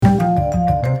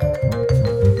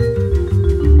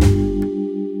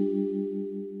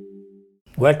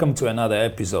Welcome to another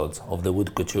episode of the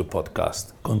Wood Couture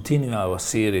Podcast. Continuing our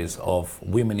series of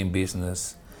Women in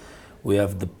Business, we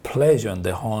have the pleasure and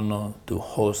the honor to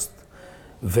host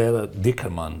Vera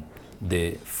Dieckmann,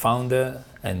 the founder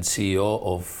and CEO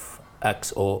of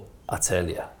XO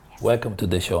Atelier. Welcome to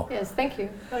the show. Yes, thank you.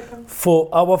 Welcome. For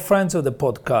our friends of the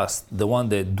podcast, the one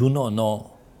that do not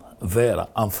know Vera,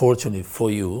 unfortunately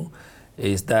for you,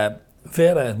 is that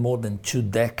Vera has more than 2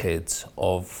 decades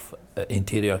of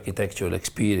interior architectural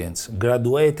experience,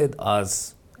 graduated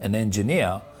as an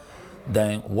engineer,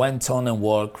 then went on and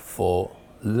worked for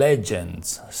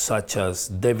legends such as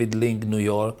David Link, New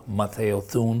York, Matteo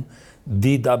Thun,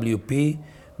 DWP,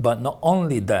 but not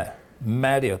only that,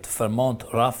 Marriott, Fairmont,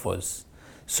 Raffles.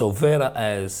 So Vera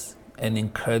has an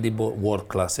incredible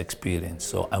world-class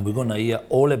experience. And we're gonna hear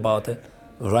all about it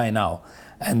right now.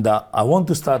 And I want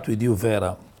to start with you,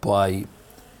 Vera, by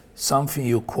something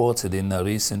you quoted in a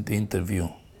recent interview.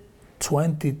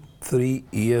 23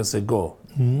 years ago,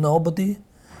 nobody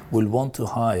will want to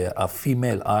hire a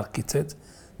female architect.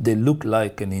 They look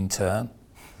like an intern.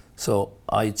 So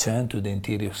I turn to the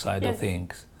interior side of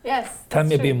things. Yes. Tell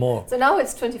me true. a bit more. So now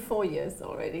it's 24 years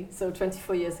already. So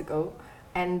 24 years ago.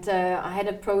 And I had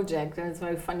a project, and it's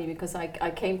very funny because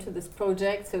I came to this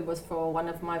project. So it was for one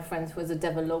of my friends who was a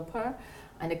developer.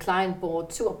 And a client bought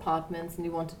 2 apartments and he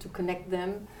wanted to connect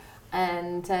them.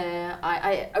 And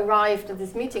I arrived at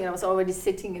this meeting and I was already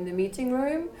sitting in the meeting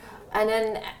room. And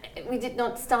then we did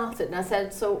not start it. And I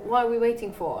said, so what are we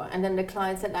waiting for? And then the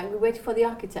client said, we're waiting for the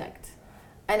architect.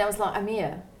 And I was like, I'm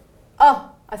here.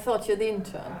 Oh, I thought you're the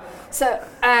intern. So,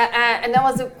 and that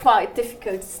was a quite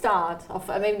difficult start.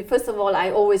 First of all,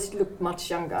 I always looked much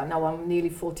younger. Now I'm nearly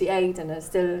 48 and I'm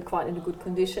still quite in a good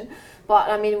condition. But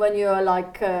I mean, when you're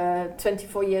like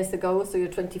 24 years ago, so you're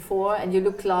 24 and you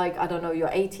look like, I don't know,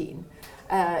 you're 18.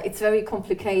 It's very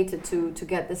complicated to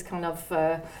get this kind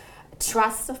of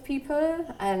trust of people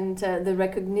and the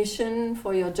recognition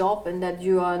for your job and that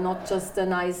you are not just a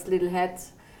nice little head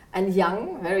and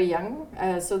young, very young,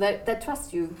 so that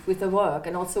trust you with the work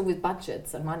and also with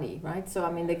budgets and money, right? So,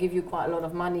 I mean, they give you quite a lot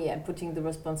of money and putting the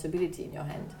responsibility in your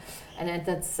hand. And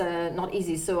that's not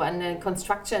easy. So, and then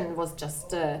construction was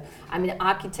just,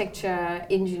 architecture,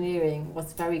 engineering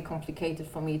was very complicated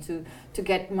for me to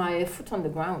get my foot on the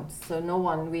ground. So no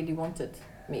one really wanted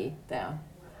me there.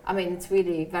 I mean, it's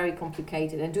really very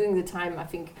complicated. And during the time, I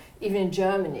think, even in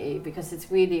Germany, because it's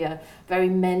really a very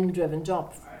men-driven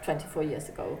job 24 years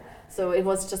ago. So it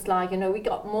was just like, we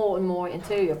got more and more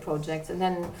interior projects. And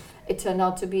then it turned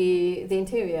out to be the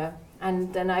interior.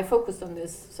 And then I focused on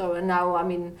this. So and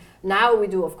now we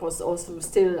do, of course, also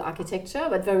still architecture,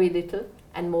 but very little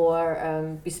and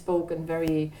more bespoke and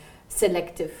very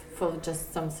selective for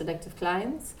just some selective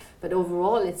clients. But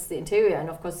overall, it's the interior. And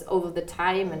of course, over the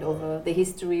time and over the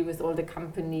history with all the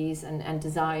companies and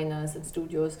designers and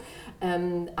studios,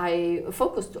 I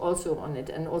focused also on it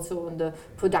and also on the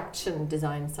production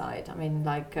design side.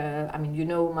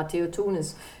 Matteo Thun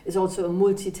is also a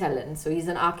multi-talent. So he's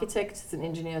an architect, he's an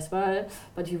engineer as well,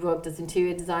 but he worked as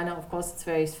interior designer. Of course, it's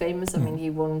very famous.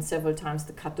 He won several times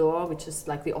the Cador, which is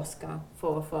like the Oscar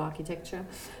for architecture.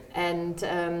 And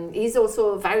he's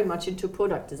also very much into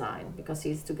product design because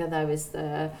he's together with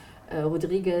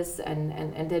Rodriguez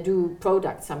and they do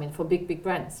products, for big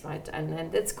brands, right?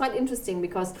 And it's quite interesting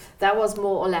because that was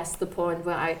more or less the point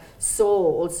where I saw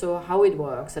also how it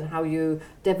works and how you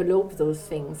develop those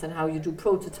things and how you do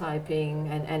prototyping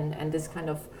and this kind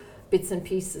of bits and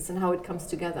pieces and how it comes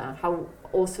together, how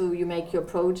also you make your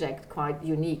project quite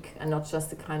unique and not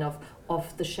just a kind of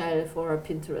off the shelf or a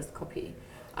Pinterest copy.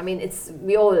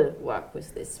 We all work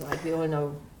with this, right? We all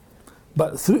know.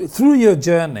 But through your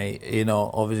journey,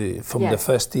 obviously from the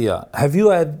first year, have you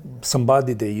had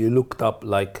somebody that you looked up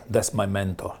like, that's my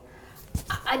mentor?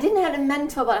 I didn't have a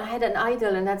mentor, but I had an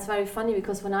idol, and that's very funny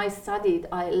because when I studied,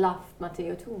 I loved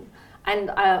Matteo Thun.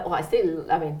 And I still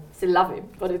love him,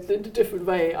 but it's in a different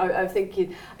way. I think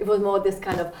it was more this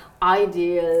kind of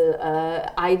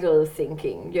idol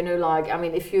thinking,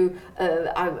 if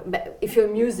you're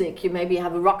in music, you maybe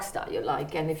have a rock star you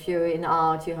like, and if you're in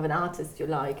art, you have an artist you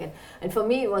like. And for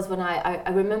me, it was when I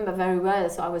remember very well,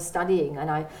 so I was studying,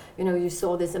 and you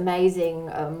saw this amazing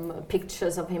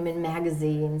pictures of him in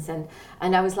magazines, and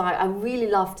I was like, I really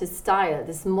loved his style,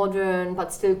 this modern,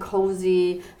 but still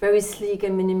cozy, very sleek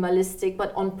and minimalistic,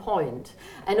 but on point.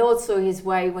 And also his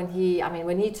way when he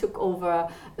took over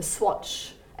a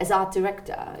Swatch as art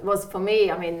director, it was for me,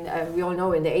 we all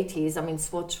know in the 80s,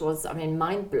 Swatch was,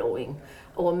 mind-blowing.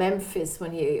 or Memphis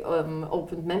when he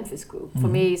opened Memphis Group. For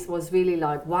me, it was really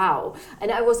like, wow.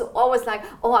 And I was always like,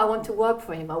 oh, I want to work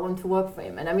for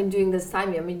him. And I mean, during this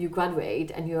time, I mean, you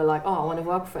graduate and you're like, oh, I want to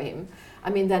work for him. I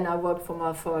mean, then I worked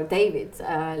for David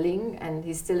Ling, and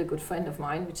he's still a good friend of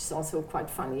mine, which is also quite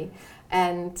funny.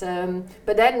 And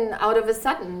but then out of a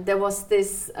sudden, there was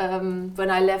this, when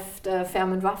I left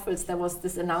Fairmont Raffles, there was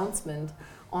this announcement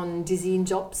on design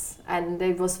jobs, and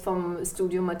it was from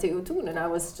Studio Matteo Thun, and I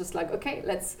was just like, okay,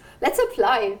 let's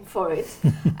apply for it.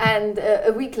 And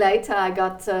a week later, I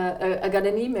got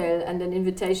an email and an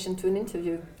invitation to an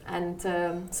interview, and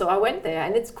so I went there.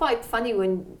 And it's quite funny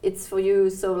when it's for you,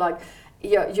 so like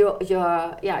it's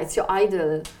your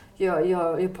idol,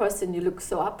 your person you look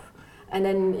so up. And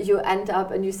then you end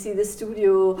up and you see the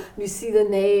studio, you see the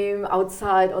name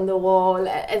outside on the wall,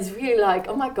 and it's really like,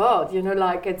 oh my God,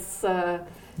 like it's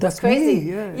that's crazy.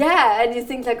 Me, yeah. Yeah, and you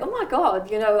think like, oh my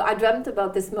God, I dreamt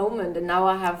about this moment, and now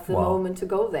I have the Wow. moment to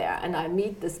go there, and I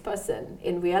meet this person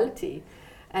in reality.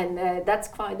 And that's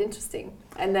quite interesting.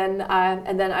 And then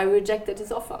I rejected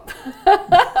his offer.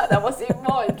 That was even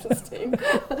more interesting.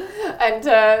 And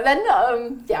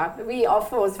then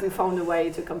we found a way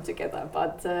to come together.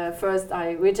 But first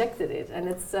I rejected it, and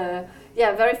it's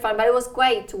very fun. But it was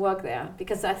great to work there,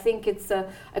 because I think it's a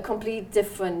complete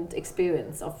different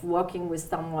experience of working with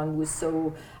someone who's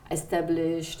so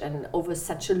established and over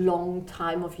such a long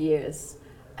time of years.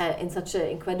 In such an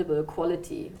incredible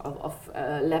quality of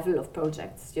level of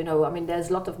projects. I mean, there's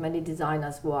a lot of many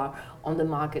designers who are on the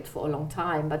market for a long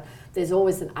time, but there's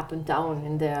always an up and down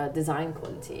in their design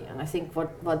quality. And I think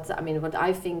what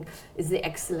I think is the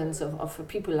excellence of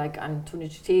people like Antonio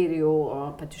Citerio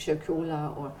or Patricia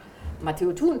Chiola or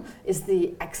Matteo Thun is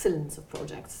the excellence of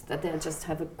projects, that they just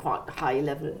have a quite high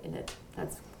level in it.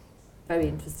 That's very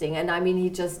interesting. And I mean, he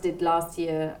just did last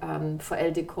year for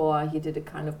El Decor, he did a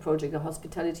kind of project, a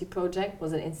hospitality project,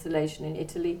 was an installation in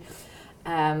Italy.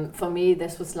 For me,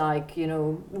 this was like,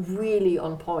 really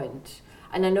on point.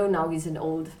 And I know now he's an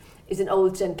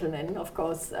old gentleman, of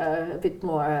course, a bit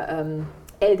more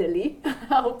elderly.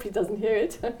 I hope he doesn't hear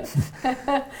it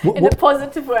in a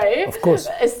positive way. Of course.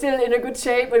 Still in a good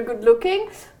shape and good looking,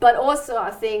 but also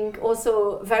I think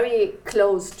also very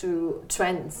close to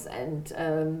trends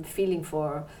and feeling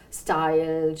for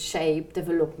style, shape,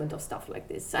 development of stuff like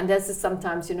this. And this is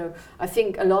sometimes, I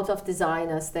think a lot of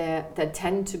designers they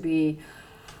tend to be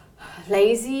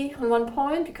lazy on one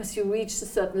point, because you reach a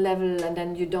certain level and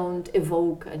then you don't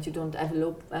evoke and you don't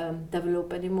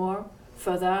develop anymore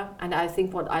further. And I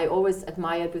think what I always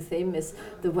admired with him is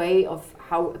the way of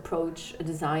how approach a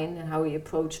design and how he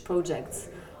approached projects.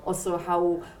 Also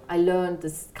how I learned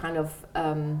this kind of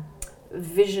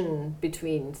vision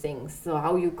between things. So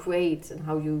how you create and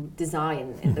how you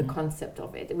design in the concept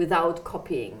of it without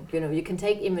copying. You can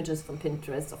take images from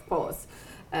Pinterest, of course,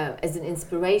 as an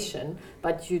inspiration,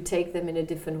 but you take them in a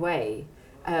different way.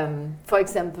 For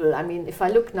example, I mean, if I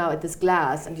look now at this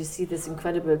glass and you see this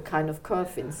incredible kind of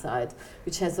curve inside,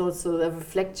 which has also a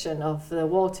reflection of the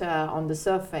water on the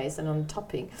surface and on the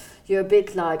topping, you're a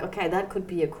bit like, okay, that could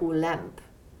be a cool lamp,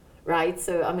 right?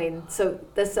 So, I mean,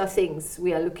 these are things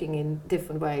we are looking in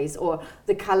different ways, or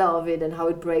the color of it and how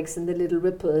it breaks in the little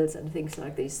ripples and things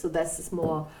like this. So this is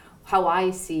more how I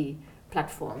see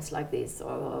platforms like this,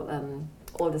 or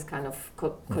all this kind of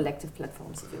collective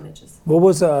platforms of images. What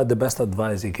was the best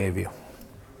advice he gave you?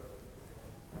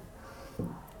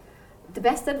 The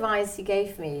best advice he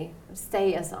gave me,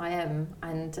 stay as I am.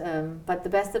 And but the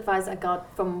best advice I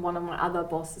got from one of my other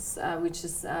bosses, which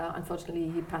is unfortunately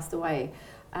he passed away,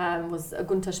 was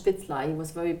Gunther Spitzler. He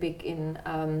was very big in,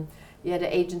 he had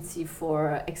an agency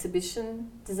for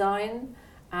exhibition design,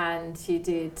 and he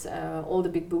did all the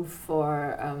big booths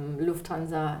for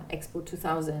Lufthansa Expo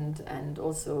 2000, and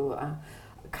also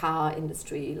car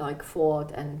industry like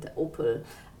Ford and Opel.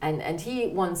 And he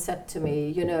once said to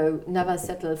me, never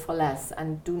settle for less,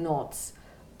 and do not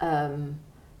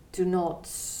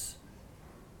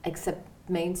accept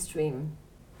mainstream.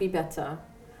 Be better.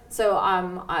 So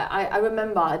I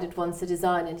remember I did once a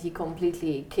design and he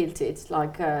completely killed it.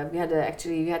 Like we had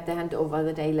the handover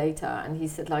the day later, and he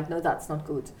said like, no, that's not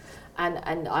good.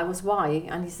 And I was, why?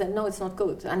 And he said, no, it's not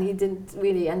good. And he didn't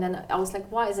really. And then I was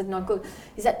like, why is it not good?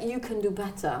 He said, you can do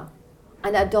better,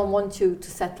 and I don't want you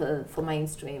to settle for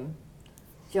mainstream.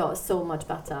 You're so much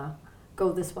better.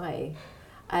 Go this way.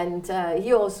 And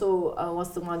he also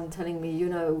was the one telling me,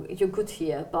 you're good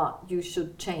here, but you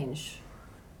should change.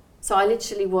 So I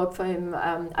literally worked for him.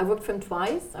 I worked for him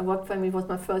twice. I worked for him. It was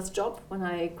my first job when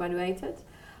I graduated.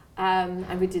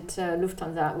 And we did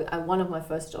Lufthansa, one of my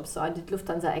first jobs. So I did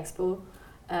Lufthansa Expo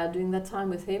during that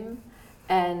time with him.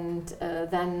 And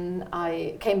then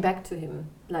I came back to him,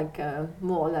 like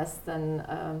more or less than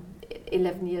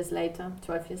 11 years later,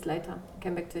 12 years later, I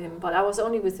came back to him. But I was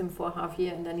only with him for a half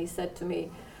year, and then he said to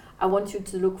me, I want you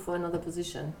to look for another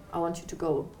position. I want you to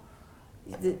go.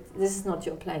 This is not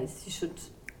your place. You should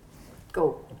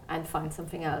go and find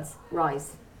something else.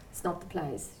 Rise. It's not the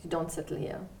place. You don't settle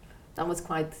here. That was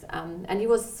quite, and he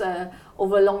was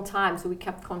over a long time, so we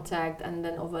kept contact, and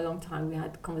then over a long time we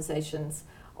had conversations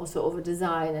also over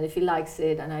design, and if he likes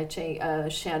it, and I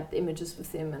shared images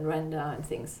with him and render and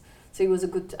things. So he was a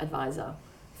good advisor,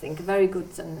 I think, a very good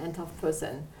and tough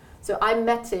person. So I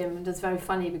met him, and that's very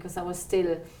funny because I was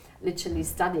still literally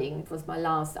studying. It was my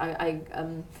last, I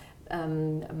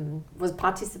was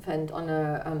participant on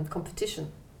a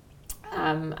competition,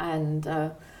 and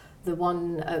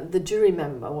the jury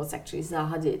member was actually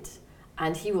Zahadid,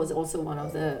 and he was also one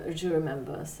of the jury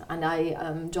members, and I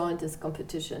joined this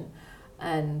competition,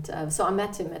 and so I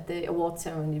met him at the award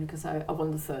ceremony because I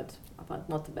won the third, but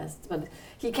not the best. But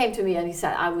he came to me and he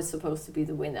said I was supposed to be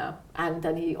the winner, and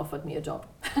then he offered me a job.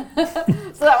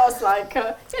 So that was like,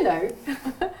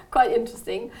 quite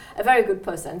interesting. A very good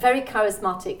person, very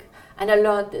charismatic, and I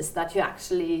learned this, that you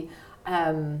actually,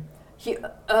 he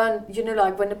earned,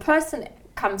 like when a person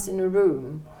comes in a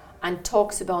room and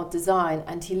talks about design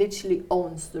and he literally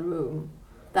owns the room.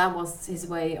 That was his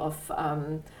way of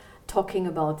talking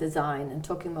about design and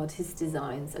talking about his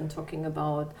designs and talking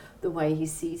about the way he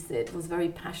sees it. It was very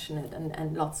passionate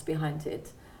and lots behind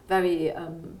it. Very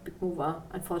big mover.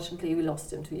 Unfortunately, we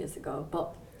lost him 2 years ago,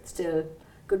 but still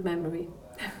good memory.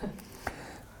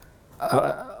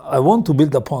 I want to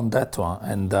build upon that one,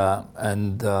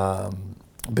 and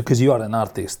because you are an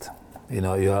artist.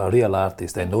 You're a real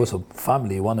artist, and also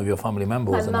one of your family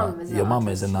members. Your mom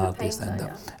is an artist,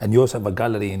 painter, and you also have a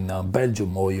gallery in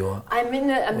Belgium, or you're.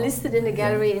 I'm listed in a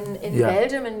gallery in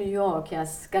Belgium and New York.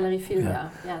 Yes, Gallery Filia.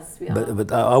 Yes, we are.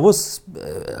 But I was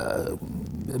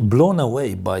blown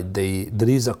away by there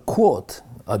is a quote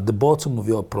at the bottom of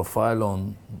your profile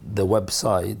on the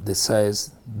website that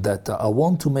says that I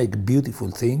want to make beautiful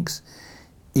things,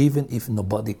 even if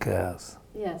nobody cares.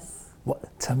 Yes.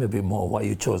 Tell me a bit more why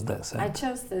you chose this. I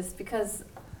chose this because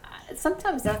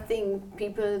sometimes I think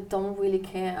people don't really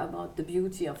care about the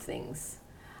beauty of things.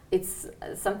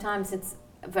 Sometimes it's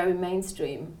very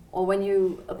mainstream, or when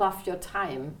you above your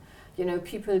time,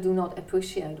 people do not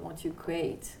appreciate what you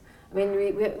create. I mean,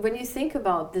 when you think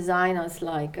about designers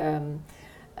like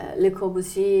Le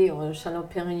Corbusier or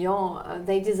Charlotte Perignon,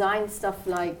 they designed stuff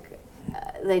like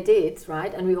they did,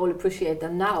 right? And we all appreciate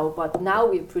them now, but now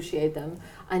we appreciate them,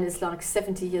 and it's like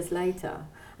 70 years later.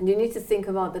 And you need to think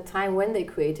about the time when they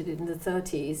created it in the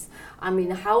 30s. I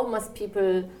mean, how must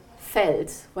people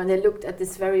felt when they looked at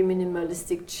these very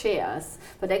minimalistic chairs,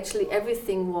 but actually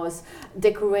everything was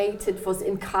decorated, was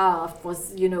carved,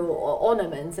 was,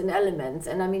 ornaments and elements.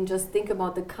 And I mean, just think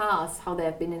about the cars, how they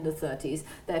have been in the 30s.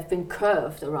 They have been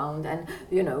curved around and,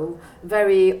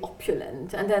 very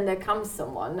opulent. And then there comes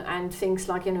someone and thinks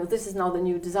like, this is now the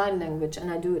new design language,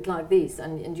 and I do it like this,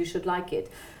 and you should like it.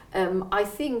 I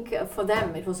think for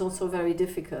them it was also very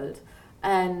difficult.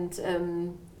 And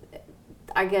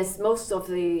I guess most of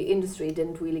the industry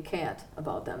didn't really care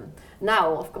about them.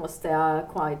 Now, of course, they are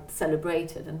quite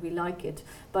celebrated and we like it.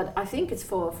 But I think it's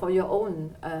for your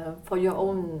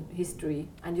own history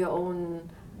and your own,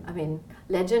 I mean,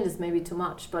 legend is maybe too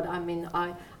much, but I mean,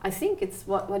 I think it's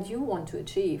what you want to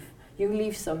achieve. You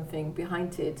leave something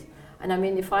behind it. And I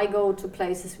mean, if I go to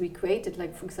places we created,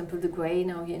 like for example, the Grey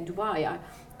now here in Dubai,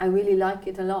 I really like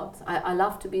it a lot. I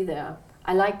love to be there.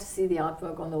 I like to see the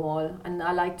artwork on the wall, and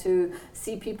I like to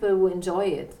see people who enjoy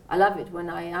it. I love it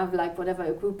when I have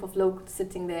a group of locals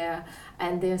sitting there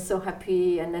and they're so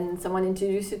happy, and then someone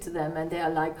introduces you to them and they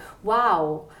are like,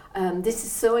 wow, this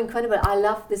is so incredible. I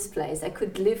love this place. I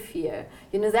could live here.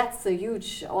 That's a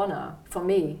huge honor for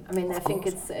me. I mean, I think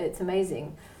it's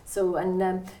amazing. So,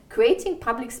 and creating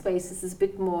public spaces is a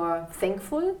bit more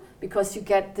thankful because you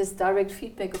get this direct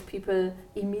feedback of people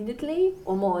immediately,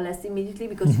 or more or less immediately,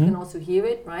 because you can also hear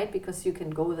it, right? Because you can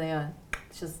go there and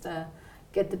just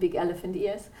get the big elephant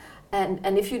ears.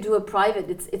 And if you do a private,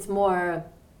 it's more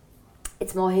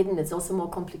hidden. It's also more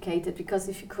complicated because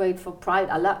if you create for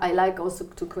private, I like also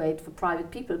to create for private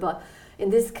people, but in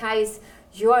this case,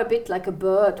 you are a bit like a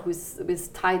bird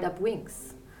with tied up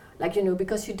wings.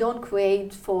 Because you don't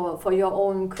create for your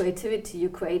own creativity, you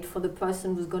create for the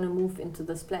person who's going to move into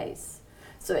this place.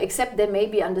 So except they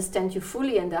maybe understand you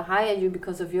fully and they hire you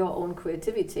because of your own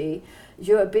creativity,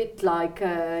 you're a bit like,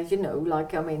 no,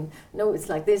 it's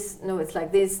like this, no, it's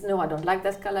like this, no, I don't like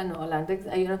that color, no, I like this,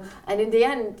 and in the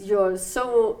end, you're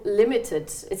so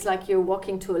limited, it's like you're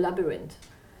walking to a labyrinth.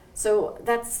 So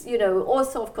that's,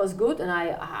 also of course good, and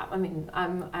I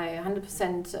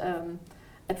 100%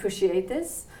 appreciate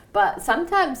this, but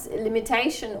sometimes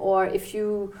limitation, or if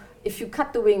you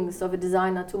cut the wings of a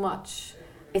designer too much,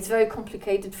 it's very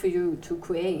complicated for you to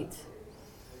create.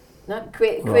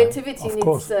 Creativity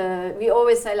needs, we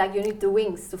always say like you need the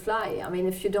wings to fly. I mean,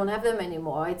 if you don't have them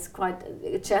anymore, it's quite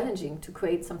challenging to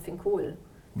create something cool.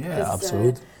 Yeah,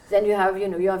 absolutely. Then you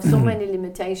have so many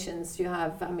limitations. We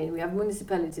have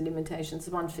municipality limitations,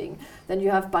 one thing. Then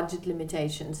you have budget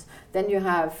limitations. Then you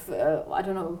have,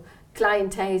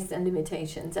 client taste and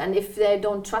limitations. And if they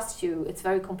don't trust you, it's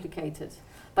very complicated.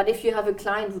 But if you have a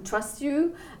client who trusts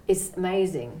you, it's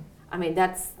amazing. I mean,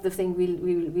 that's the thing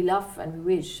we love and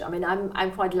we wish. I mean,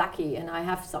 I'm quite lucky, and I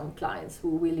have some clients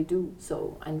who really do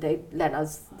so, and they let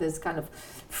us this kind of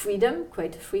freedom,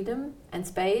 creative freedom and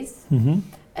space,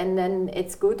 and then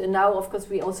it's good. And now, of course,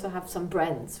 we also have some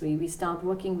brands. We start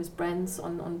working with brands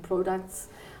on products,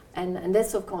 and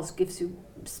this, of course, gives you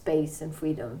space and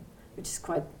freedom, which is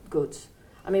quite good.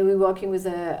 I mean, we're working with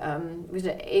an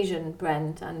Asian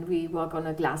brand, and we work on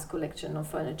a glass collection of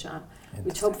furniture,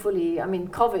 which hopefully,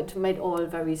 COVID made all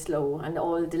very slow and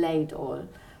all delayed all,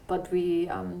 but we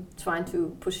trying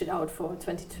to push it out for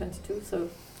 2022. So,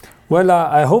 well,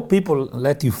 I hope people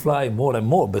let you fly more and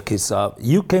more, because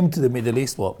you came to the Middle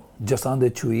East, just under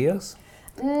 2 years?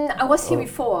 I was here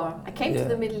before. I came to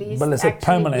the Middle East. But let's say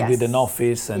permanent with an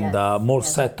office and more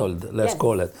settled, let's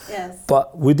call it. Yes.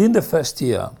 But within the first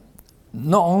year,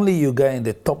 not only you get in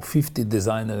the top 50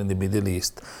 designer in the Middle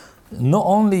East, not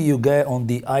only you get on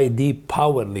the ID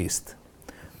power list,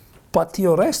 but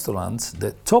your restaurants,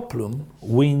 the Toplum,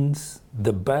 wins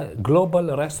the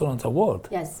Global Restaurant Award.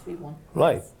 Yes, we won.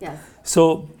 Right. Yes.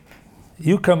 So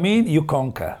you come in, you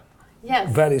conquer.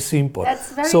 Yes. Very simple.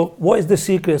 That's very. So what is the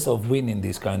secret of winning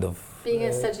this kind of? Being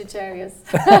a Sagittarius.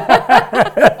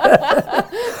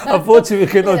 Unfortunately,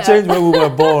 we cannot change where we were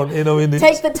born.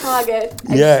 Take the target.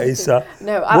 It's.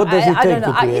 No, what does it I take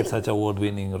don't to create such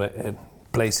award-winning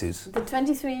places? The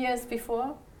 23 years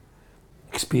before.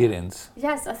 Experience.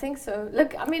 Yes, I think so.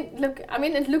 Look,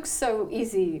 it looks so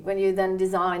easy when you then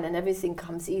design and everything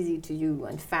comes easy to you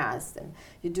and fast, and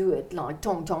you do it like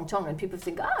tong, tong, tong, and people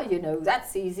think,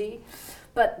 that's easy.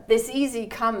 But this easy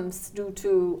comes due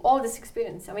to all this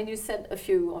experience. I mean, you said a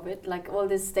few of it, like all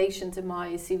these stations in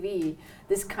my CV,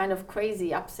 this kind of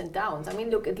crazy ups and downs. I mean,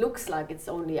 look, it looks like it's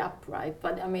only up, right?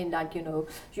 But I mean,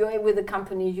 you're with a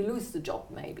company, you lose the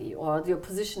job maybe, or your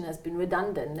position has been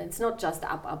redundant. It's not just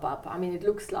up, up, up. I mean, it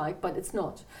looks like, but it's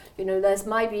not. There's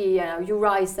maybe, you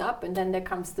rise up and then there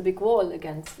comes the big wall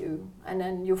against you, and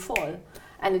then you fall.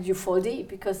 And you fall deep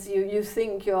because you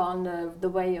think you're on the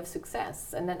way of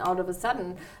success, and then out of a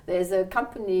sudden there's a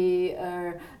company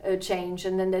change,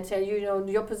 and then they tell you,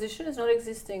 your position is not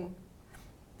existing.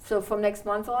 So from next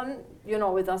month on, you're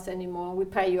not with us anymore. We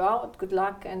pay you out, good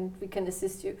luck, and we can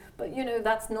assist you. But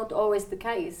that's not always the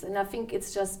case, and I think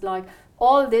it's just like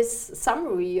all this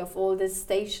summary of all these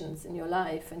stations in your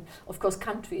life, and of course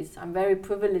countries. I'm very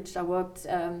privileged. I worked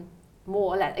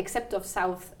more or less, except of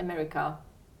South America.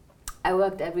 I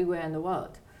worked everywhere in the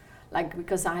world,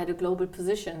 because I had a global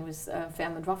position with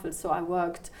Fairmont Ruffles. So I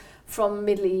worked from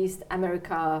Middle East,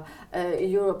 America,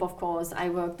 Europe, of course. I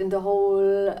worked in the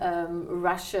whole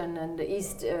Russian and the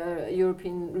East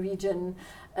European region.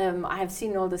 I have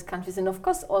seen all these countries, and of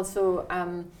course also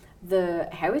the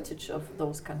heritage of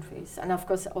those countries, and of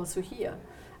course also here.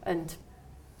 And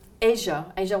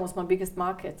Asia was my biggest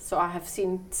market. So I have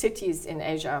seen cities in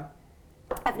Asia.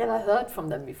 I've never heard from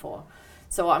them before.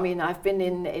 So, I mean, I've been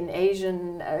in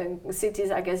Asian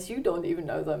cities, I guess you don't even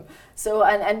know them. So,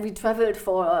 and we traveled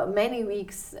for many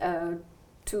weeks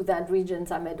to that regions.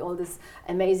 I met all these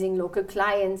amazing local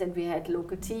clients, and we had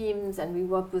local teams, and we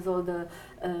worked with all the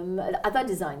other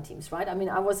design teams, right? I mean,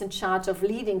 I was in charge of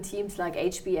leading teams like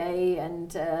HBA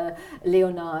and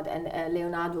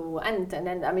Leonardo, and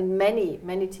then, I mean,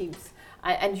 many teams.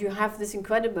 And you have this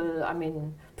incredible,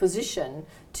 position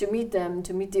to meet them,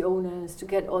 to meet the owners, to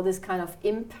get all this kind of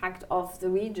impact of the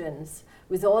regions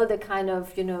with all the kind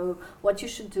of, what you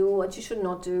should do, what you should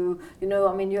not do.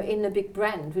 You're in a big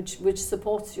brand which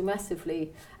supports you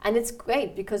massively. And it's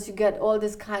great because you get all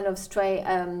this kind of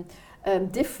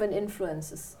different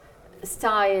influences,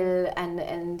 style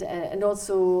and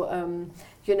also,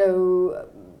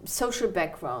 social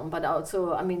background, but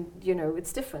also, I mean,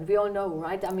 it's different. We all know,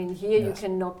 right? I mean, here you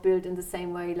cannot build in the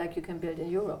same way like you can build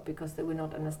in Europe, because they will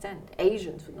not understand.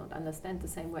 Asians would not understand the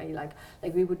same way like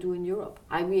we would do in Europe.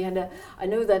 I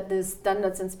know that the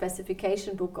standards and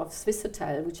specification book of Swiss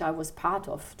Hotel, which I was part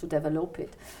of to develop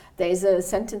it, there is a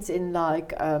sentence in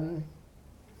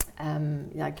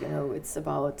it's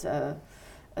about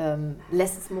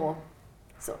less is more.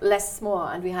 So less is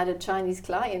more, and we had a Chinese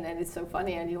client, and it's so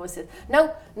funny, and he always said,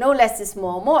 no less is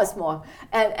more is more.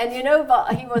 And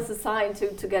but he was assigned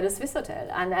to get a Swiss hotel,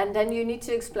 and then you need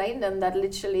to explain them that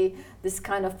literally this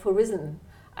kind of Parisian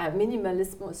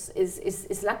minimalism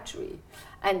is luxury.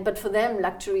 But for them,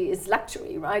 luxury is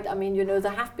luxury, right? I mean, they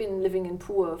have been living in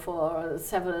poor for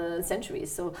several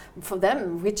centuries, so for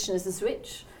them, richness is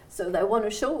rich. So they want to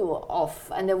show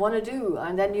off, and they want to do,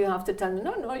 and then you have to tell them,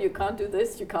 no, you can't do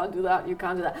this, you can't do that, you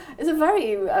can't do that. It's a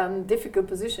very difficult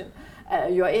position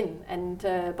you're in, and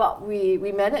but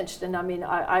we managed. And I mean,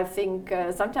 I think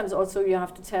sometimes also you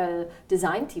have to tell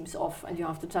design teams off, and you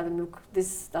have to tell them, look,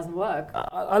 this doesn't work.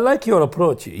 I like your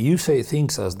approach. You say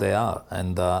things as they are,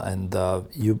 and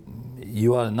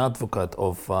you are an advocate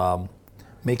of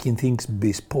making things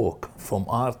bespoke, from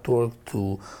artwork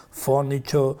to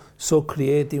furniture, so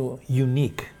creative,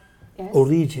 unique,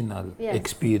 original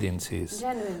experiences.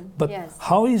 Genuine, but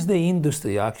how is the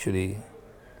industry actually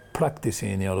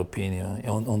practicing, in your opinion,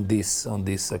 on this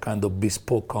kind of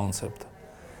bespoke concept?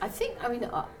 I think, I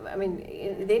mean,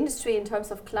 in the industry in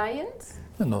terms of clients?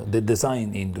 No, the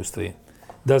design industry.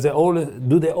 Do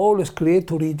they always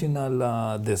create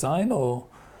original design, or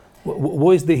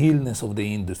what is the illness of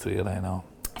the industry right now?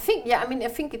 I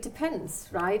think it depends,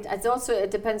 right?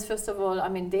 It depends, first of all, I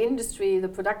mean,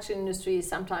 the production industry,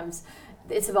 sometimes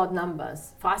it's about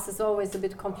numbers. For us, it's always a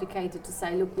bit complicated to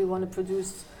say, look, we want to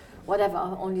produce whatever,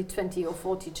 only 20 or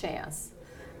 40 chairs.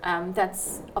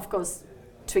 That's, of course,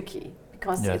 tricky,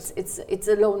 because it's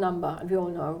a low number, and we all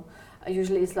know.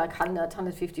 Usually it's like 100,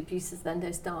 150 pieces, then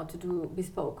they start to do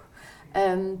bespoke.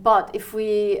 But if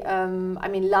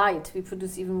light, we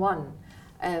produce even one.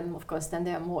 Of course, then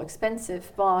they are more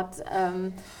expensive, but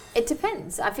it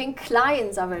depends. I think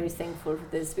clients are very thankful for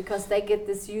this, because they get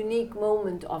this unique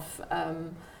moment of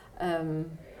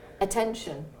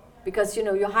attention, because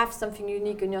you have something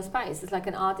unique in your space. It's like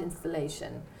an art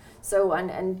installation. So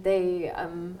and they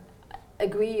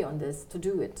agree on this to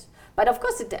do it. But of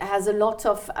course, it has a lot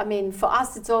of, for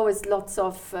us, it's always lots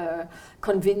of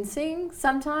convincing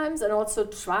sometimes, and also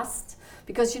trust,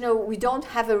 because we don't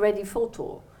have a ready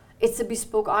photo. It's a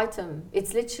bespoke item.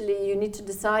 It's literally, you need to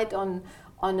decide on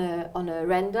a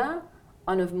render,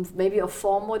 maybe a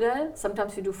form model.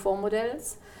 Sometimes we do form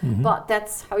models, but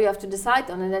that's how you have to decide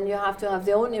on. And then you have to have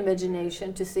their own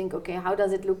imagination to think, okay, how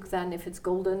does it look then if it's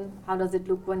golden? How does it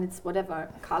look when it's whatever,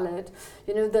 colored?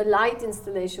 The light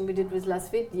installation we did with Las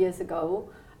Fit years ago,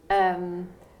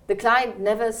 the client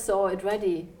never saw it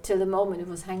ready till the moment it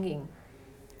was hanging.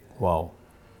 Wow.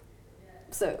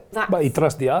 So but he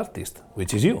trusts the artist,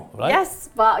 which is you, right? Yes,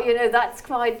 but that's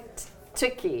quite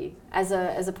tricky as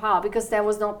a part, because there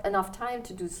was not enough time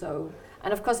to do so.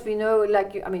 And of course we know,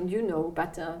 you know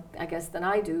better, I guess, than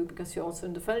I do, because you're also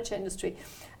in the furniture industry.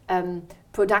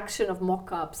 Production of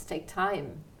mock-ups take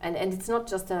time, and it's not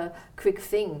just a quick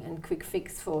thing and quick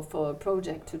fix for a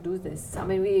project to do this.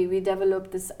 We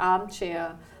developed this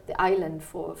armchair, the island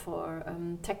for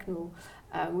techno.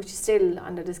 Which is still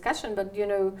under discussion, but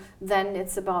then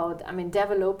it's about,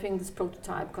 developing this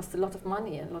prototype costs a lot of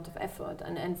money and a lot of effort,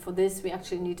 and for this we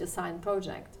actually need a signed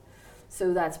project.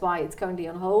 So that's why it's currently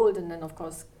on hold. And then of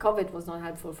course COVID was not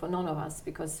helpful for none of us,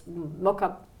 because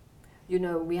mock-up,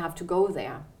 we have to go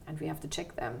there and we have to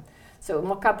check them. So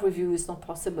mock-up review is not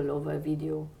possible over a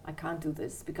video. I can't do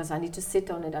this, because I need to sit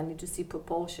on it, I need to see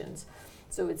proportions.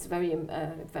 So it's very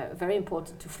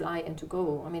important to fly and to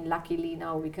go. Luckily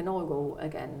now we can all go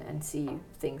again and see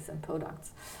things and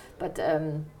products. But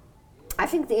I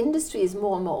think the industry is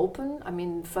more and more open.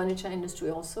 Furniture industry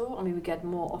also. We get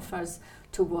more offers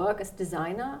to work as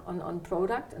designer on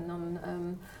product and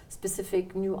on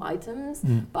specific new items.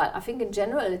 But I think in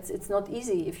general it's not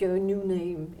easy if you're a new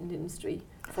name in the industry.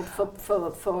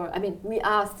 We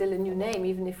are still a new name,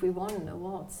 even if we won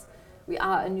awards. We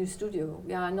are a new studio.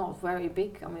 We are not very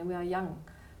big. We are young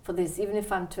for this. Even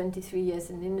if I'm 23 years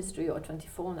in the industry, or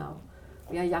 24 now,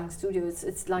 we are a young studio.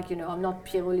 It's like, I'm not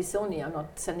Piero Lissoni. I'm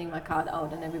not sending my card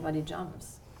out and everybody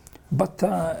jumps. But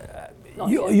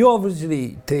you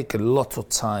obviously take a lot of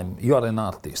time. You are an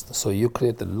artist, so you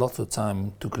create a lot of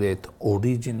time to create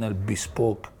original,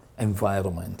 bespoke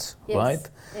environments, right?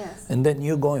 Yes. And then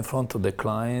you go in front of the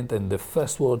client, and the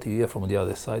first word you hear from the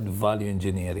other side, value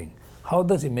engineering. How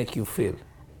does it make you feel?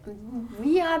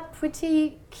 We are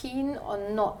pretty keen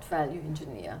on not value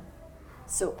engineer,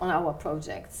 so on our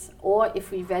projects. Or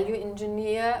if we value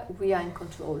engineer, we are in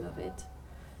control of it.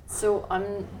 So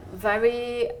I'm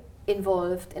very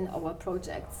involved in our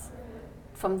projects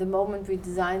from the moment we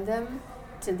design them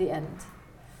till the end.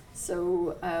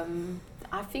 So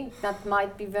I think that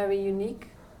might be very unique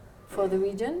for the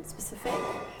region specific,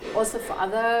 also for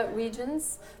other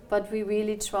regions, but we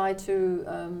really try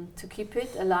to keep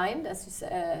it aligned, as you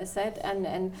said,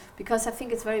 and because I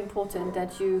think it's very important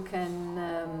that you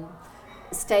can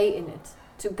stay in it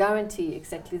to guarantee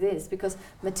exactly this, because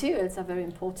materials are very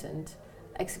important,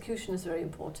 execution is very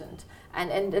important,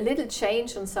 and a little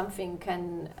change on something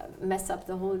can mess up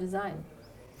the whole design.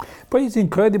 But it's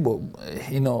incredible,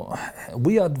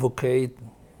 we advocate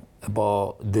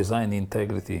about design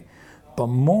integrity, but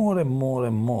more and more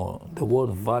and more the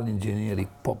word value engineering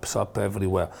pops up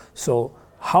everywhere. So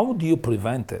how do you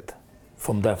prevent it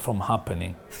from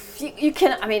happening? You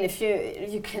can. I mean,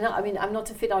 you cannot. I mean, I'm not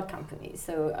a fit-out company,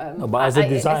 so. No, but as a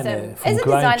designer, from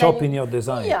client chopping your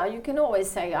design. Yeah, you can always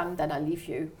say, "Then I leave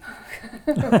you."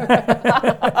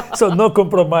 So no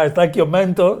compromise, like your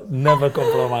mentor, never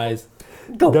compromise.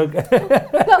 Go. No,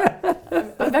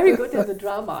 I'm very good at the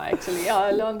drama, actually.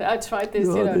 I learned. I tried this.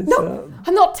 No,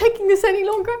 I'm not taking this any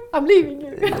longer. I'm leaving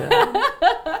you.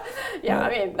 Yeah. I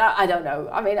mean, I don't know.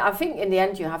 I mean, I think in the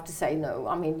end you have to say no.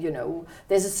 I mean,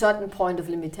 there's a certain point of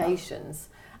limitations,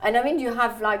 and I mean you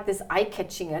have like this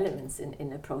eye-catching elements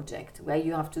in a project where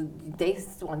you have to.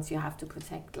 These ones you have to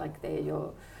protect, like they're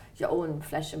your own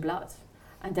flesh and blood,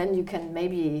 and then you can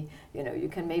maybe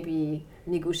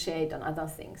negotiate on other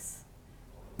things.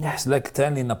 Yes, like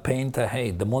telling a painter, hey,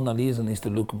 the Mona Lisa needs to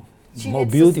look more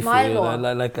beautiful,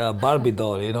 like a Barbie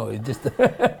doll, It just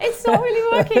it's not really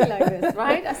working like this,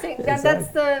 right? I think that's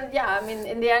the I mean,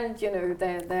 in the end,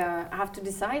 they have to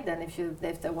decide then if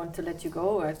they want to let you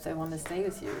go or if they want to stay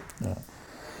with you.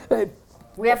 Yeah.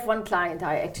 We have one client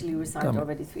I actually resigned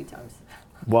already 3 times.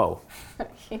 Wow.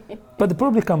 But they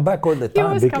probably come back all the time. He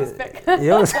always comes back.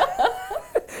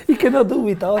 He cannot do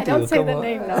without you. I don't say the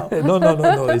name now. No.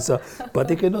 But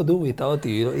he cannot do without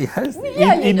you.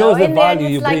 He knows the value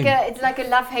you bring. It's like a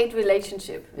love-hate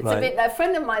relationship. It's a bit. A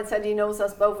friend of mine said he knows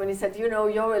us both, and he said,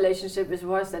 your relationship is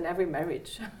worse than every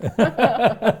marriage.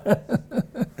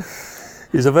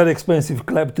 It's a very expensive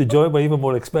club to join, but even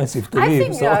more expensive to leave.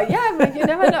 I think, but you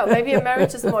never know. Maybe a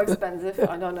marriage is more expensive.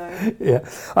 I don't know. Yeah,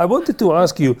 I wanted to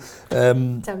ask you. Tell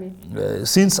me.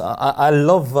 Since I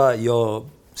love your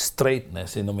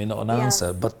straightness, on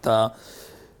answer, but the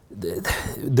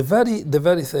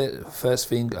very first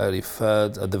thing I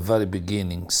referred at the very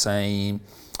beginning, saying,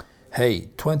 "Hey,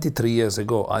 23 years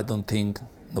ago, I don't think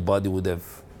nobody would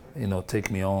have, take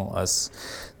me on as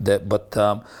that." But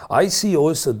I see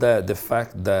also that the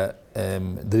fact that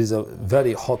there is a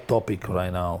very hot topic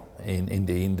right now in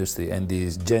the industry, and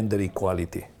is gender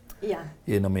equality. Yeah.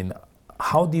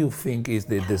 How do you think is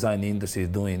the design industry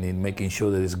doing in making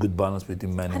sure there is good balance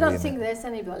between men and women? I don't think there's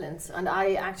any balance, and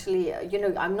I actually,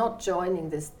 I'm not joining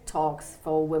these talks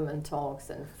for women talks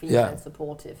and female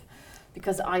supportive,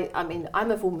 because I mean,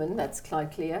 I'm a woman. That's quite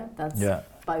clear. That's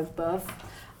by birth,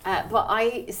 but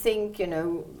I think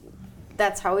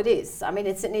that's how it is. I mean,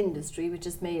 it's an industry which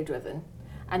is male driven.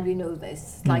 And we know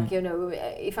this. Like,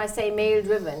 if I say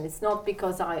male-driven, it's not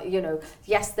because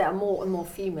yes, there are more and more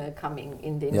female coming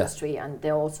in the industry, and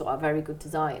there also are very good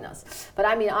designers. But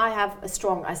I mean, I have a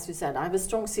strong, as you said, I have a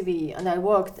strong CV, and I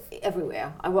worked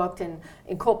everywhere. I worked in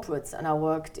corporates, and I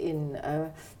worked in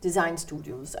design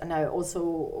studios, and I also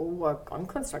work on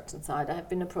construction side. I have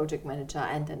been a project manager,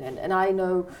 and I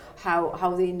know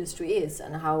how the industry is,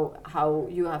 and how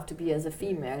you have to be as a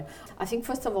female. I think,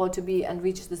 first of all, to be and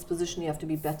reach this position, you have to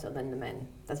be better than the men.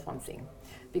 That's one thing,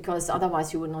 because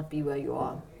otherwise you will not be where you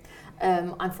are.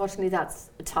 Unfortunately,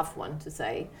 that's a tough one to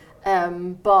say,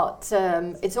 but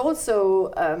it's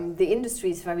also the industry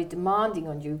is very demanding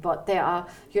on you, but there are,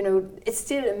 it's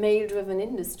still a male-driven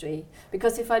industry,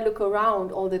 because if I look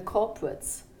around, all the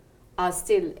corporates are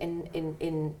still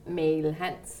in male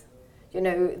hands.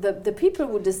 The people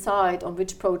who decide on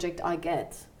which project I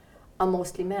get are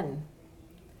mostly men.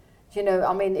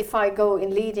 I mean, if I go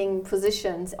in leading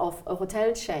positions of a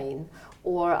hotel chain,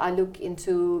 or I look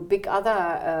into big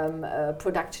other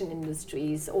production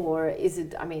industries, or is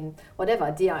it, I mean,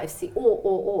 whatever, DIFC,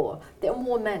 or, there are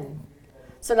more men.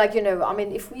 So, like, I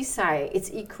mean, if we say it's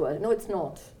equal, no, it's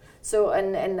not. So,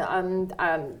 and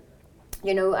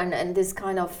and this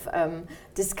kind of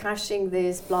discussing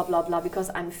this blah blah blah because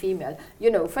I'm female.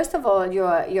 First of all,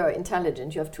 you're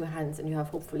intelligent. You have two hands and you have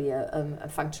hopefully a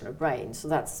functional brain, so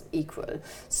that's equal.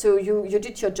 So you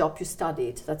did your job, you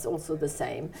studied. That's also the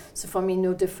same. So for me,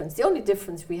 no difference. The only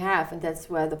difference we have, and that's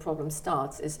where the problem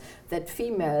starts, is that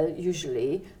female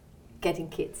usually getting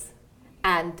kids.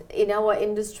 And in our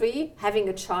industry, having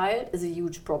a child is a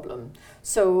huge problem.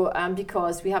 So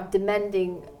because we have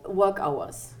demanding work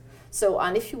hours. So,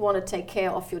 and if you want to take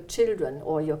care of your children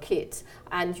or your kids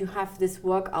and you have this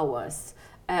work hours,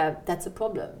 that's a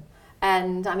problem.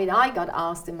 And I mean, I got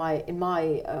asked in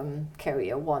my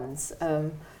career once,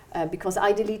 because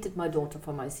I deleted my daughter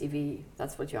from my CV.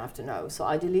 That's what you have to know. So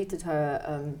I deleted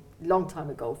her long time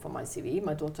ago from my CV.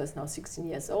 My daughter is now 16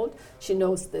 years old. She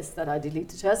knows this, that I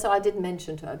deleted her. So I didn't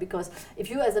mention her, because if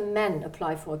you as a man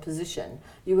apply for a position,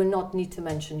 you will not need to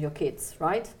mention your kids,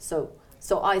 right?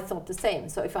 So I thought the same.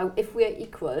 So if we are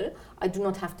equal, I do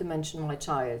not have to mention my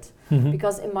child. Mm-hmm.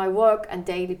 Because in my work and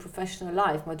daily professional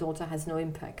life, my daughter has no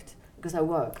impact because I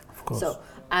work. Of course. So,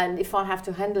 and if I have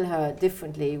to handle her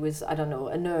differently with, I don't know,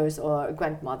 a nurse or a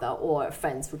grandmother or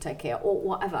friends who take care or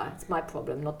whatever, it's my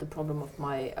problem, not the problem of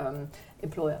my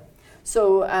employer.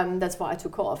 So that's why I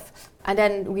took off. And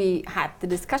then we had the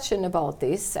discussion about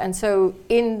this. And so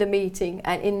in the meeting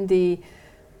and in the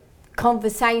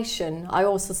conversation, I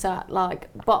also said,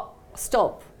 but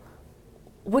stop.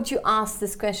 Would you ask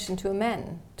this question to a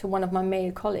man, to one of my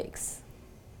male colleagues?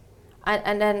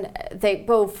 And then they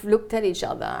both looked at each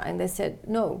other and they said,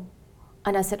 no.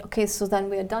 And I said, okay, so then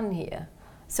we're done here.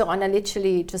 And I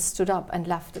literally just stood up and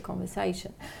left the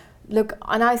conversation. Look,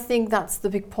 and I think that's the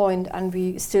big point, and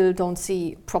we still don't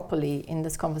see properly in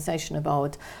this conversation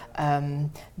about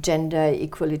gender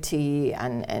equality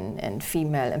and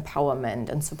female empowerment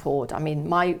and support. I mean,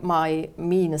 my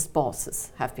meanest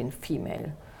bosses have been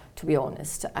female, to be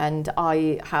honest, and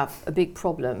I have a big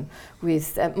problem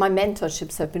with my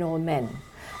mentorships have been all men.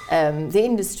 The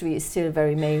industry is still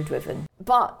very male-driven,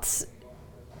 but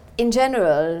in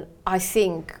general, I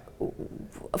think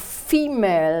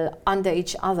female under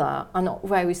each other are not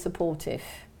very supportive.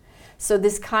 So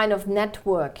this kind of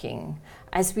networking,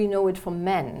 as we know it from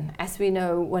men, as we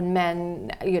know when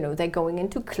men, they're going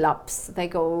into clubs, they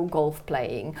go golf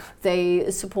playing, they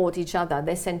support each other,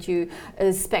 they send you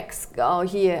specs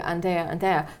here and there and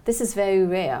there. This is very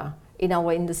rare in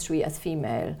our industry as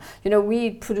female.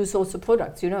 We produce also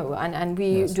products, and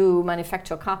we yes. do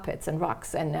manufacture carpets and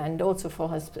rugs and also for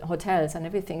hotels and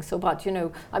everything. So, but,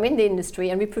 I'm in the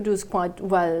industry and we produce quite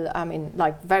well,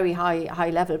 very high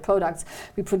level products.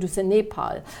 We produce in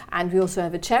Nepal and we also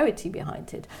have a charity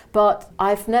behind it. But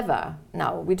I've never,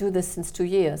 now we do this since 2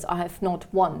 years, I have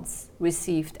not once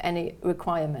received any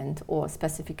requirement or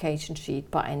specification sheet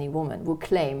by any woman who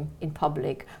claim in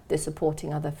public they're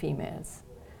supporting other females.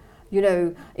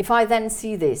 If I then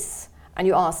see this and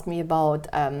you ask me about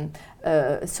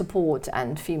support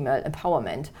and female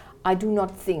empowerment, I do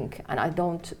not think and I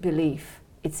don't believe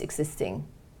it's existing.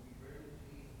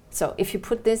 So if you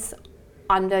put this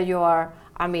under your,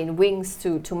 wings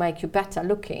to make you better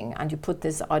looking, and you put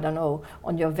this,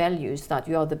 on your values that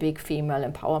you're the big female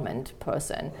empowerment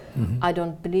person, mm-hmm. I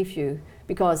don't believe you.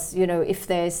 Because, if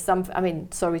there's some,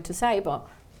 sorry to say, but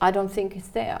I don't think it's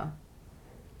there.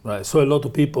 Right, so a lot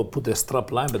of people put a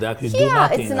strap line, but they actually do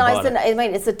nothing about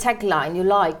it. It's a tagline you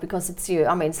like because it's you.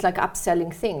 It's like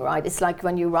upselling thing, right? It's like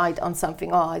when you write on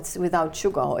something, it's without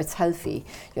sugar, or it's healthy.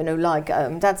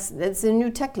 That's a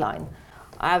new tagline.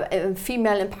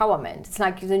 Female empowerment. It's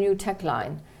like the new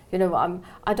tagline.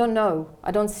 I don't know.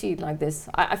 I don't see it like this.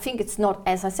 I think it's not,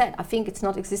 as I said, I think it's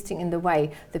not existing in the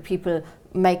way that people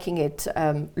making it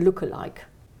look alike.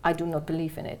 I do not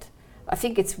believe in it. I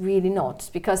think it's really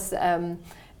not, because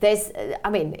there's,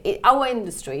 our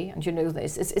industry, and you know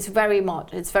this, it's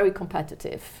very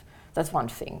competitive. That's one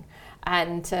thing,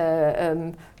 and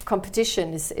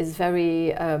competition is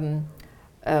very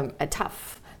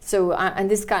tough. So,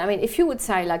 and this guy, if you would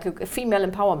say like a female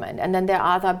empowerment, and then there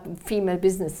are other female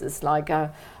businesses like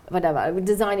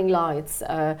designing lights,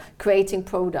 creating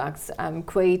products,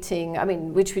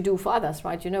 which we do for others,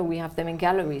 right? We have them in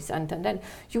galleries, and then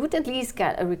you would at least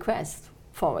get a request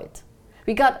for it.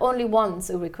 We got only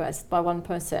once a request by one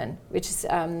person, which is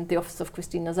the office of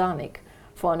Christina Zarnik,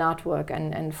 for an artwork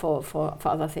and for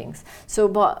other things. So,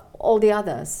 but all the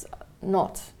others,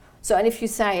 not. So, and if you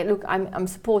say, look, I'm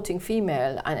supporting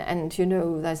female, and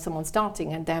there's someone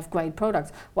starting and they have great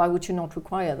products, why would you not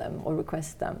require them or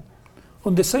request them?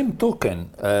 On the same token,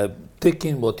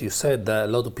 taking what you said, that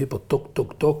a lot of people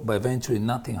talk, but eventually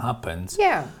nothing happens.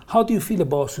 Yeah. How do you feel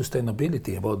about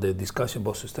sustainability, about the discussion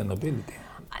about sustainability?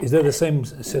 Is that the same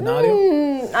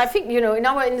scenario? I think, in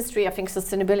our industry, I think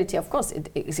sustainability, of course,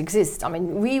 it exists. I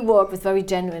mean, we work with very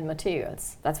genuine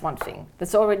materials. That's one thing.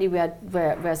 That's already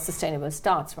where sustainable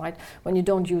starts, right? When you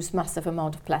don't use massive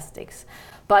amount of plastics.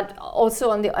 But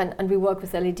also and we work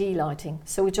with LED lighting,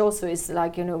 so which also is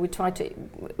like, we try to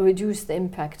reduce the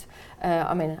impact,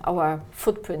 our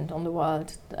footprint on the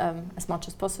world as much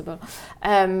as possible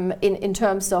in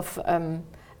terms of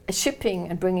shipping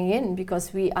and bringing in,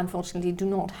 because we unfortunately do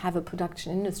not have a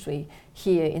production industry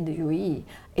here in the UAE.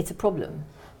 It's a problem,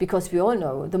 because we all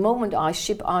know the moment I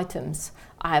ship items,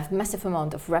 I have massive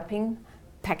amount of wrapping,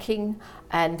 packing,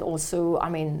 and also,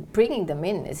 bringing them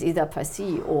in is either by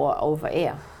sea or over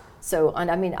air. So,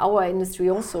 and our industry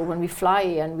also, when we fly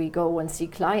and we go and see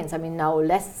clients, now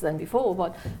less than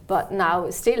before, but now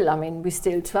still, we're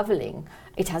still traveling.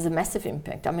 It has a massive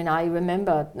impact. I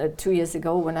remember 2 years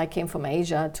ago when I came from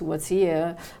Asia towards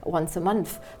here once a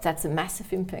month, that's a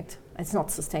massive impact. It's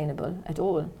not sustainable at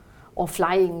all. Or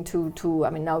flying to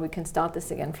now we can start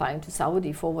this again, flying to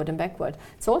Saudi forward and backward.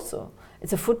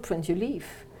 It's a footprint you leave.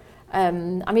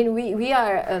 We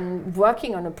are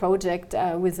working on a project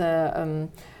with a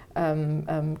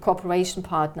cooperation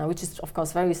partner, which is of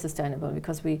course very sustainable,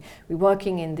 because we're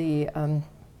working in the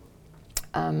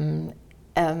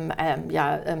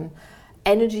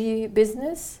energy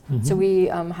business. Mm-hmm. So we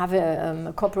have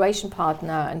a cooperation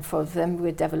partner, and for them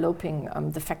we're developing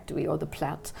the factory or the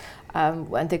plant,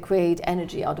 and they create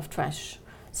energy out of trash.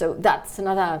 So that's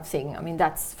another thing.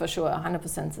 That's for sure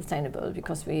 100% sustainable,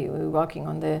 because we're working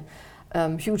on the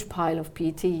huge pile of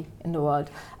PET in the world.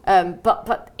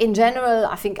 But in general,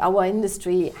 I think our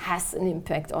industry has an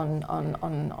impact on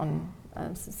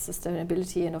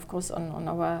sustainability, and of course on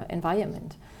our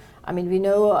environment. We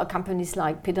know companies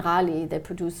like Pedrali, they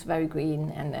produce very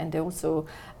green, and they also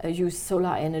use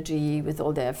solar energy with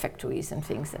all their factories and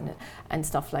things and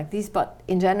stuff like this. But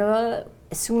in general,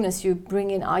 as soon as you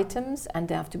bring in items and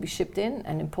they have to be shipped in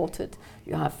and imported,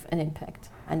 you have an impact,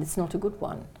 and it's not a good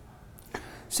one.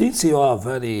 Since you are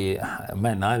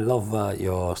I love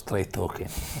your straight talking,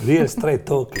 real straight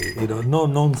talking, no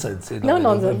nonsense. No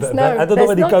nonsense, I don't know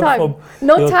where you come from.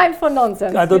 No time for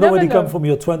nonsense. I don't know where you come from,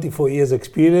 your 24 years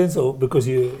experience, or because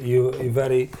you're a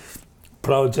very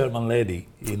proud German lady,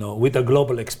 with a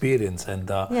global experience. And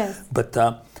yes. But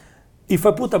if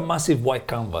I put a massive white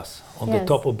canvas on the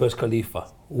top of Burj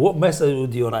Khalifa, what message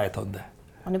would you write on there?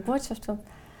 On the Botschafter,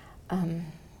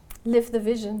 live the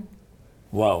vision.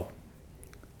 Wow.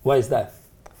 Why is that?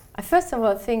 I first of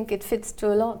all think it fits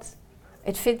to a lot.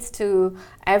 It fits to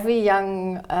every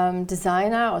young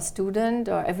designer or student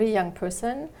or every young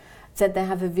person, that they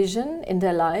have a vision in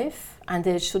their life and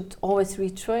they should always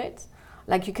reach for it.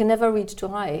 Like, you can never reach too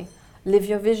high. Live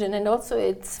your vision. And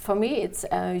also for me,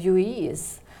 UAE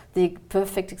is the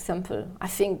perfect example. I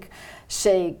think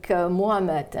Sheikh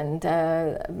Mohammed and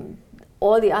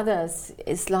all the others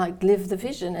is like live the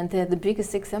vision, and they're the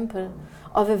biggest example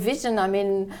of a vision.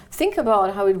 Think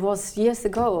about how it was years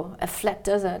ago, a flat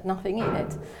desert, nothing in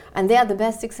it. And they are the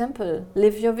best example.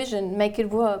 Live your vision, make it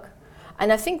work.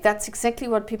 And I think that's exactly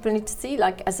what people need to see.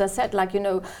 Like, as I said,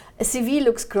 a CV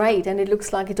looks great and it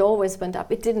looks like it always went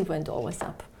up. It didn't went always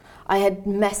up. I had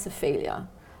massive failure.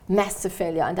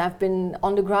 And I've been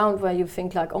on the ground where you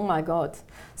think like, oh my God.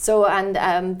 So,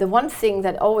 and the one thing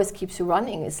that always keeps you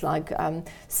running is like,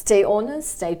 stay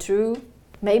honest, stay true.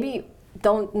 Maybe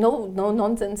no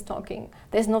nonsense talking.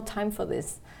 There's no time for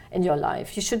this in your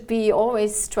life. You should be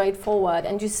always straightforward,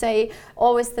 and you say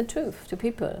always the truth to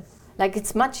people. Like,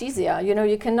 it's much easier.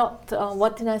 You cannot,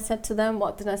 what did I say to them?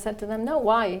 No,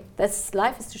 why?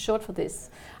 Life is too short for this.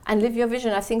 And live your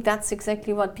vision. I think that's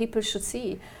exactly what people should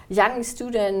see. Young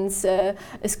students, a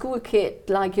school kid,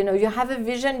 you have a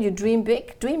vision, you dream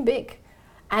big.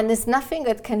 And there's nothing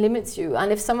that can limit you.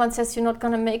 And if someone says you're not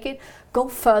going to make it, go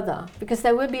further. Because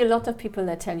there will be a lot of people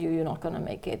that tell you you're not going to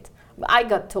make it. I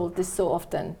got told this so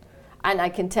often. And I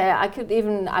can tell,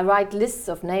 I write lists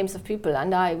of names of people,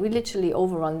 and we literally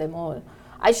overrun them all.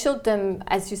 I showed them,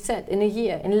 as you said,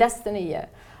 in less than a year,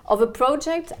 of a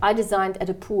project I designed at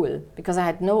a pool, because I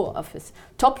had no office.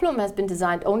 Toplum has been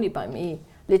designed only by me,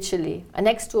 literally,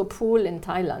 next to a pool in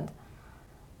Thailand.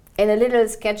 In a little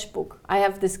sketchbook. I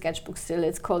have this sketchbook still,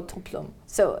 it's called Toplum.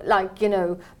 So,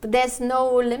 but there's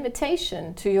no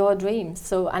limitation to your dreams.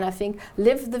 So, and I think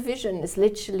live the vision is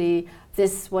literally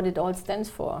this, what it all stands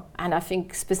for. And I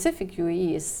think specific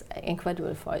UAE is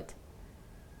incredible for it.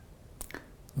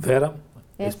 Vera,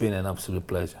 yes. It's been an absolute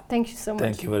pleasure. Thank you so much.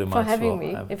 Thank you very much for having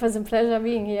me. It was a pleasure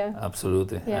being here.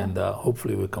 Absolutely. Yeah. And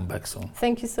hopefully we'll come back soon.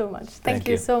 Thank you so much. Thank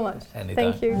you so much.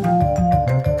 Anytime. Thank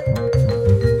you.